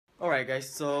Alright guys,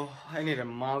 so I need a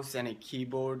mouse and a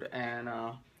keyboard and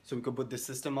so we could put the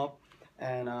system up,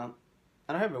 and I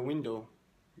don't have a window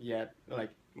yet, like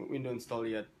window installed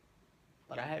yet,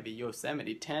 but I have a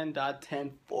Yosemite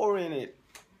 10.10.4 in it.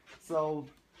 So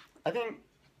I think,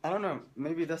 I don't know,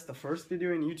 maybe that's the first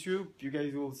video in YouTube. You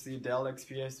guys will see Dell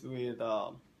Xps with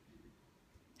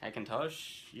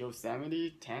Hackintosh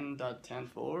Yosemite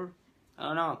 10.10.4. I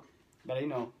don't know, but you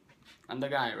know, I'm the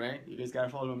guy, right? You guys gotta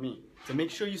follow me. So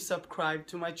make sure you subscribe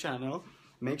to my channel.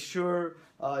 Make sure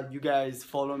you guys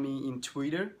follow me in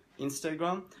Twitter,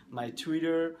 Instagram. My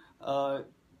Twitter,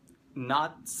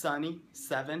 not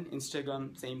sunny7.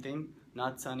 Instagram, same thing,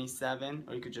 not sunny7,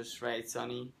 or you could just write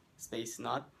sunny space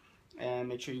not. And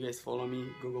make sure you guys follow me,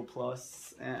 Google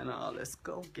Plus, and let's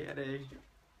go get a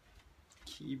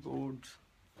keyboard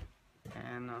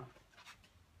and a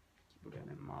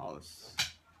mouse.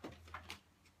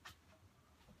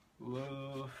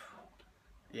 Whoa.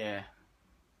 Yeah,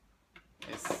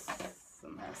 it's a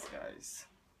mess, guys.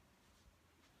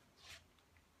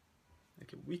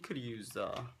 Okay, we could use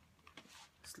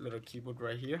this little keyboard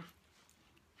right here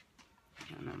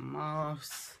and a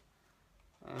mouse.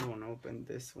 I don't want to open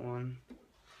this one.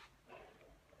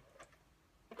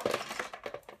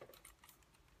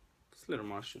 This little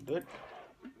mouse should do it.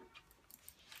 I'm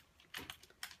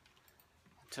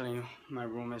telling you, my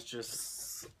room is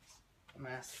just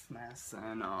mess,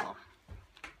 and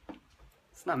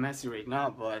it's not messy right now,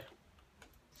 but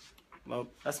well,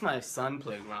 that's my son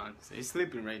playground, so he's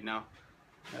sleeping right now.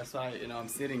 That's why, you know, I'm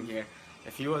sitting here.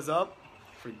 If he was up,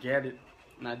 forget it,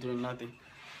 not doing nothing.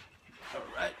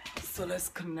 Alright, so let's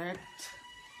connect.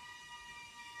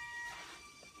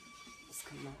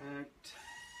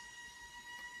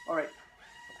 Alright,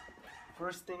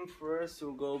 first thing first,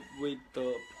 we'll go with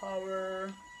the power.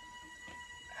 And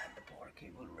the power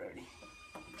cable ready.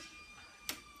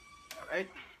 Alright,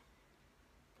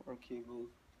 power cable.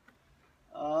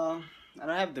 I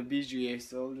don't have the VGA,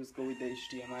 so I'll just go with the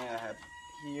HDMI I have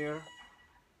here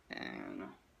and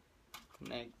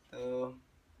connect the.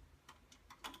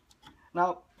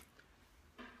 Now,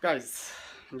 guys,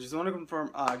 I just want to confirm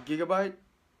Gigabyte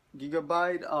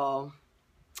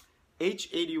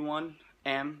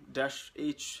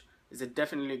H81M-H is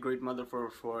definitely a great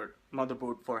motherboard for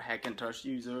Hackintosh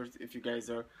users. If you guys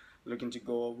are looking to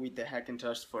go with the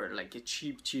Hackintosh for like a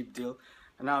cheap deal.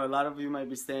 And now a lot of you might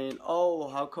be saying, oh,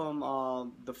 how come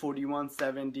the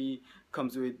 4170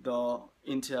 comes with the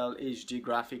Intel HD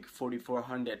graphic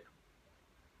 4400?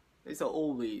 There's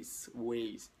always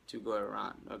ways to go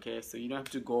around, okay? So you don't have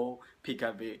to go pick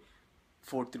up a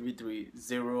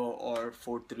 4330 or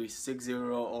 4360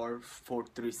 or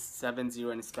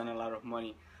 4370 and spend a lot of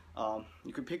money.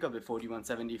 You could pick up a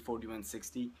 4170,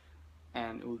 4160,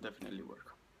 and it will definitely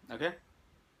work, okay?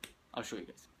 I'll show you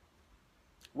guys.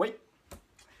 Wait.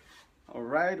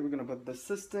 Alright, we're gonna put the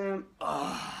system.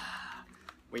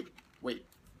 Wait.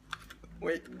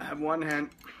 I have one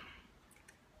hand.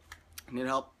 I need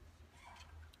help.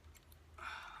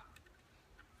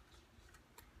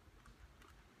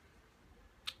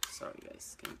 Sorry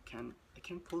guys, I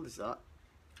can't pull this out.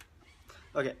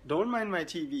 Okay, don't mind my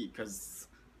TV, because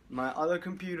my other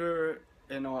computer,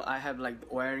 you know, I have like the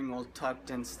wiring all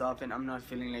tucked and stuff, and I'm not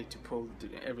feeling like to pull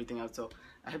everything out, so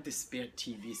I have this spare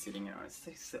TV sitting around.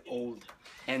 It's an old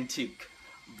antique,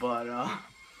 but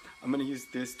I'm gonna use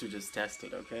this to just test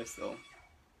it, okay? So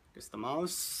here's the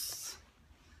mouse,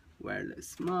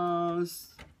 wireless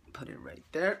mouse, put it right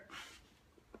there.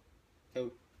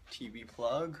 Oh, TV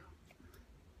plug.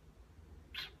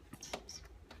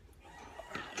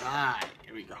 Alright,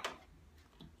 here we go.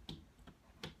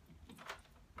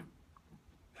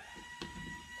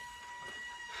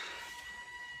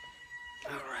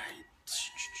 Alright.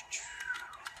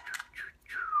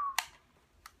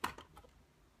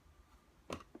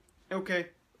 Okay.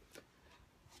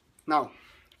 Now,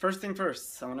 first thing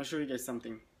first, I want to show you guys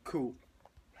something cool.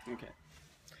 Okay.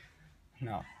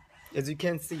 Now, as you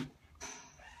can see,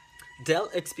 Dell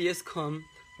Xps come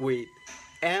with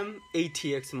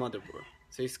mATX motherboard.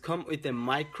 So it's come with a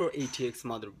micro ATX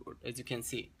motherboard, as you can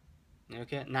see.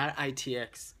 Okay, not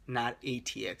ITX, not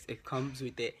ATX. It comes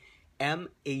with a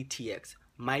mATX,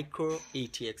 micro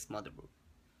ATX motherboard.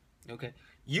 Okay,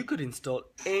 you could install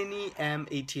any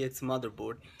mATX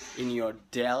motherboard in your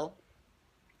Dell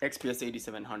Xps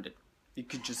 8700. You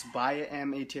could just buy a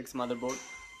mATX motherboard,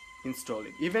 install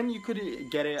it. Even you could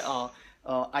get a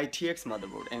ITX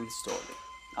motherboard and install it.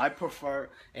 I prefer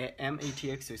a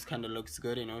mATX, so it kind of looks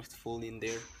good, you know, it's full in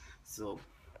there. So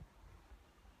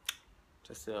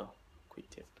just a quick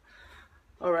tip.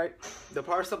 Alright, the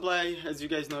power supply, as you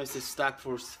guys know, is a stock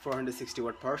for 460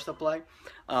 watt power supply.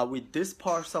 With this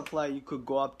power supply, you could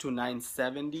go up to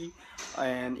 970,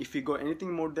 and if you go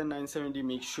anything more than 970,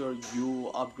 make sure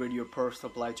you upgrade your power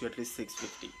supply to at least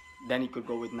 650. Then you could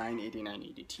go with 980,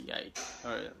 980 Ti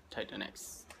or Titan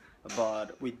X.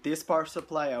 But with this power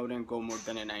supply, I wouldn't go more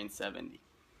than a 970.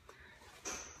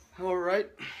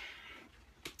 Alright,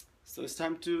 so it's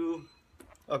time to,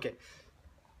 okay.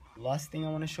 Last thing I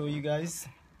want to show you guys.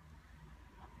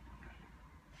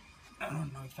 I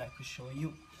don't know if I could show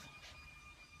you.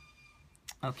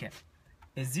 Okay,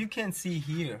 as you can see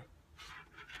here,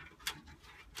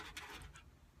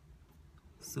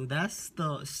 so that's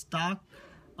the stock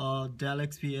Dell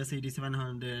Xps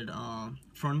 8700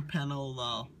 front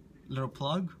panel little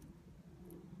plug.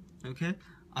 Okay,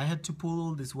 I had to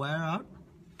pull this wire out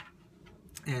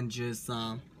and just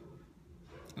I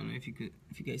don't know if you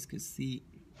guys could see.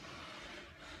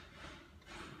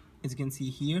 As you can see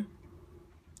here,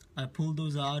 I pulled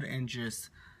those out and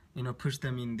just, you know, push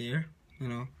them in there, you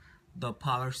know, the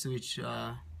power switch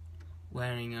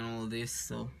wiring and all this.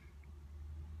 So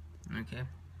okay,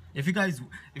 if you guys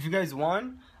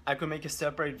want, I could make a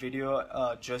separate video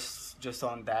just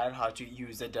on that, how to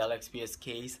use a Dell XPS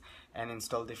case and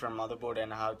install different motherboard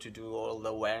and how to do all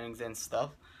the wirings and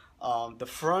stuff. The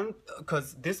front,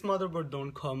 because this motherboard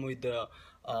don't come with the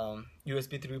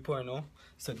USB 3.0,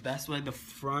 so that's why the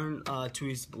front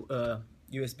USB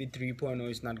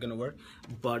 3.0 is not gonna work,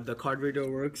 but the card reader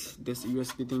works, this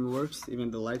USB thing works,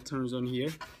 even the light turns on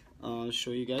here. I'll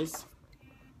show you guys.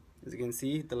 As you can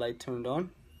see, the light turned on.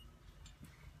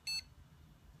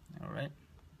 Alright,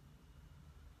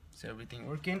 so everything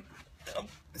working.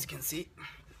 As you can see,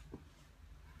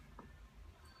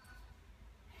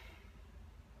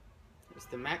 here's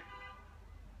the Mac.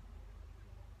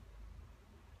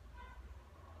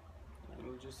 And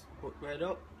we'll just hook right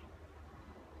up.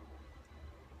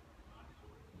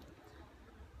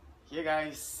 Yeah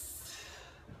guys,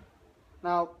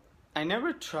 now I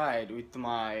never tried with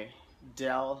my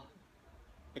Dell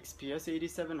Xps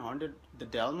 8700, the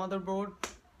Dell motherboard,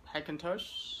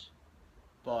 Hackintosh,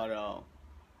 but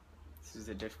this is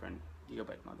a different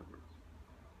Gigabyte motherboard.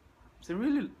 So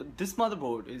really, this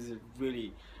motherboard is a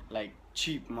really like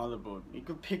cheap motherboard. You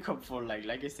could pick up for like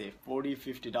I say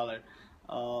 $40–50.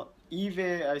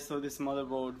 eBay, I saw this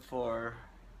motherboard for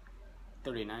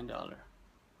 $39.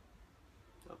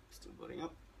 Oh, still booting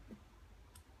up.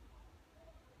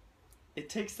 It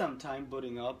takes some time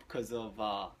booting up because of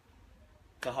the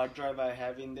hard drive I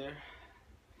have in there.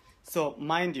 So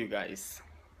mind you guys,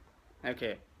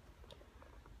 okay,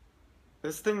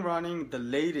 this thing running the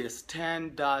latest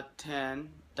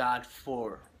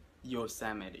 10.10.4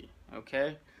 Yosemite.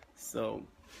 Okay, so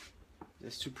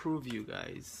just to prove you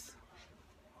guys,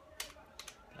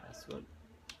 password.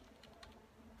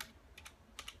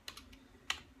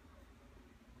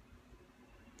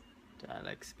 Dell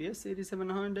Xps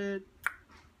 8700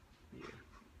 here.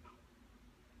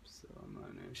 So I'm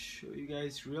gonna show you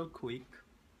guys real quick.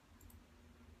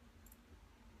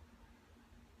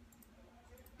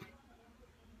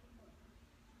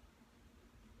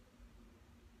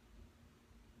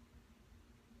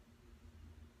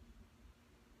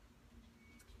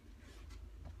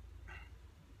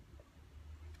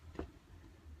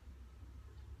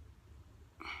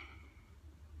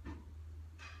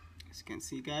 As you can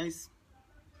see guys,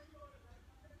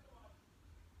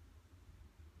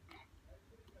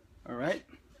 alright,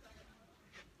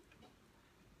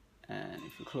 and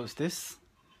if you close this,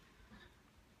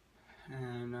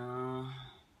 and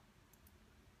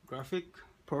graphic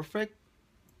perfect,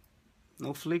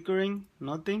 no flickering,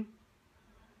 nothing,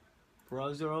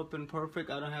 browser open perfect.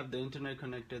 I don't have the internet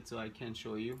connected, so I can't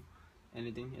show you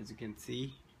anything. As you can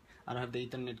see, I don't have the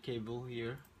Ethernet cable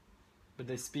here, but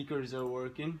the speakers are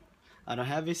working. I don't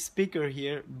have a speaker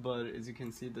here, but as you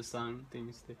can see, the sound thing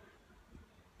is there.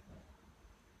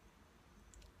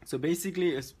 So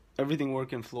basically, it's everything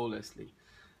working flawlessly.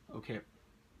 Okay,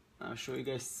 I'll show you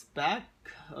guys spec.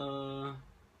 Okay,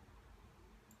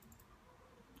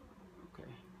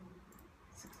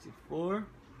 64,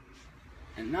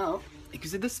 and now you can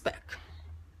see the spec.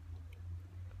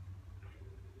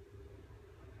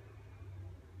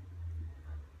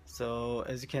 So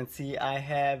as you can see, I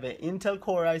have an Intel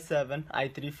Core i7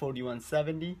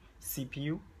 i3-4170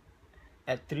 CPU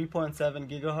at 3.7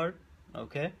 GHz.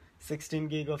 Okay, 16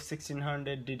 gig of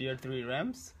 1600 DDR3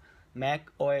 RAMs, Mac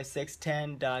OS X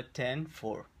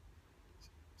 10.10.4.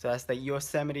 So that's the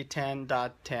Yosemite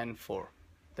 10.10.4,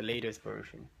 the latest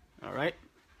version. All right,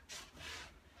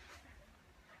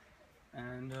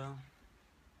 and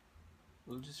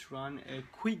we'll just run a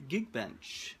quick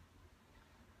Geekbench.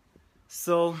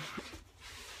 So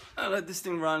I let this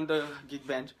thing run the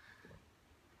Geekbench.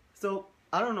 So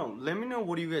I don't know, let me know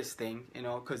what you guys think, you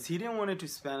know, because he didn't want to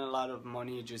spend a lot of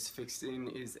money just fixing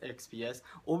his XPS.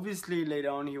 Obviously later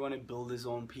on he wanted to build his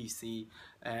own PC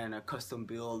and a custom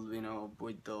build, you know,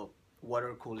 with the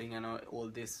water cooling and all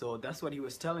this. So that's what he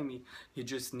was telling me. He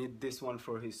just need this one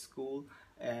for his school,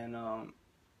 and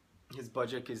his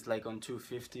budget is like on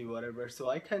 250 whatever. So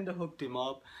I kind of hooked him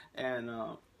up, and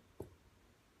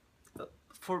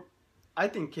I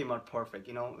think came out perfect,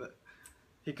 you know.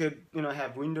 He could, you know,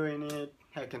 have window in it,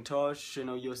 Hackintosh, you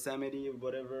know, Yosemite,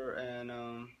 whatever, and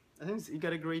I think he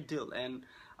got a great deal. And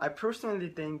I personally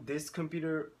think this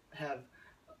computer have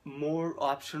more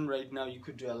option right now. You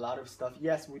could do a lot of stuff.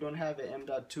 Yes, we don't have an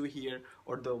M.2 here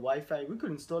or the Wi-Fi. We could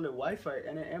install a Wi-Fi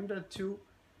and an M.2.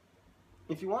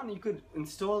 If you want, you could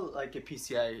install like a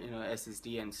PCI, you know,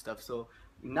 SSD and stuff. So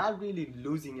not really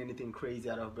losing anything crazy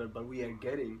out of it, but we are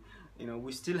getting, you know,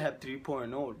 we still have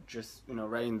 3.0 just, you know,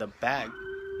 right in the bag.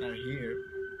 Now here,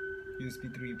 USB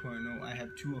 3.0, I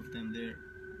have two of them there.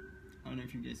 I don't know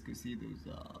if you guys could see those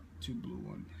two blue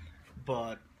ones,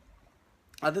 but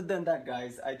other than that,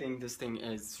 guys, I think this thing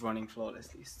is running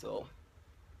flawlessly. So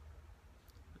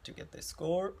to get the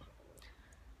score,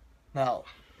 now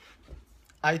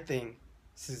I think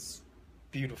this is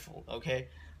beautiful. Okay,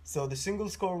 so the single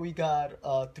score we got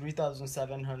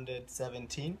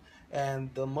 3,717,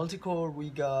 and the multi-core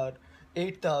we got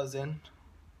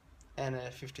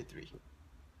 8,053.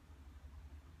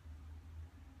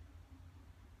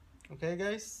 Okay,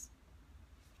 guys,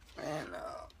 and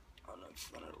I'm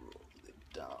just gonna roll it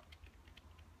down.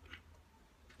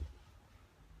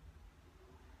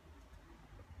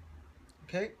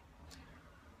 Okay,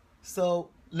 so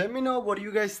let me know what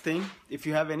you guys think. If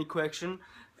you have any question,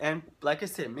 and like I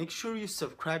said, make sure you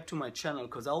subscribe to my channel,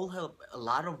 because I will have a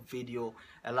lot of video,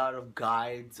 a lot of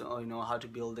guides, you know, how to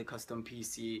build a custom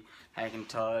PC,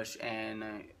 Hackintosh,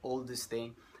 and all this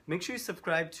thing. Make sure you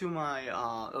subscribe to my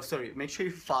make sure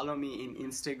you follow me in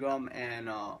Instagram and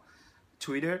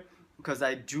Twitter, because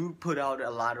I do put out a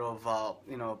lot of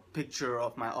you know, picture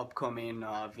of my upcoming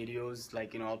videos.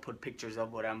 Like, you know, I'll put pictures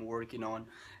of what I'm working on,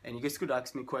 and you guys could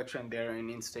ask me question there in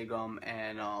Instagram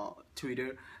and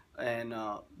Twitter, and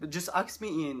just ask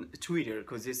me in Twitter,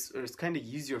 because it's kind of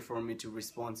easier for me to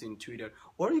respond in Twitter,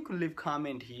 or you could leave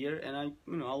comment here and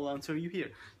I'll answer you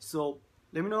here. So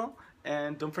let me know,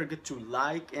 and don't forget to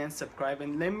like and subscribe,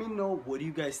 and let me know what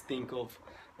you guys think of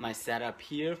my setup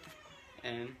here,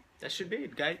 and that should be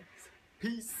it, guys.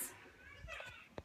 Peace.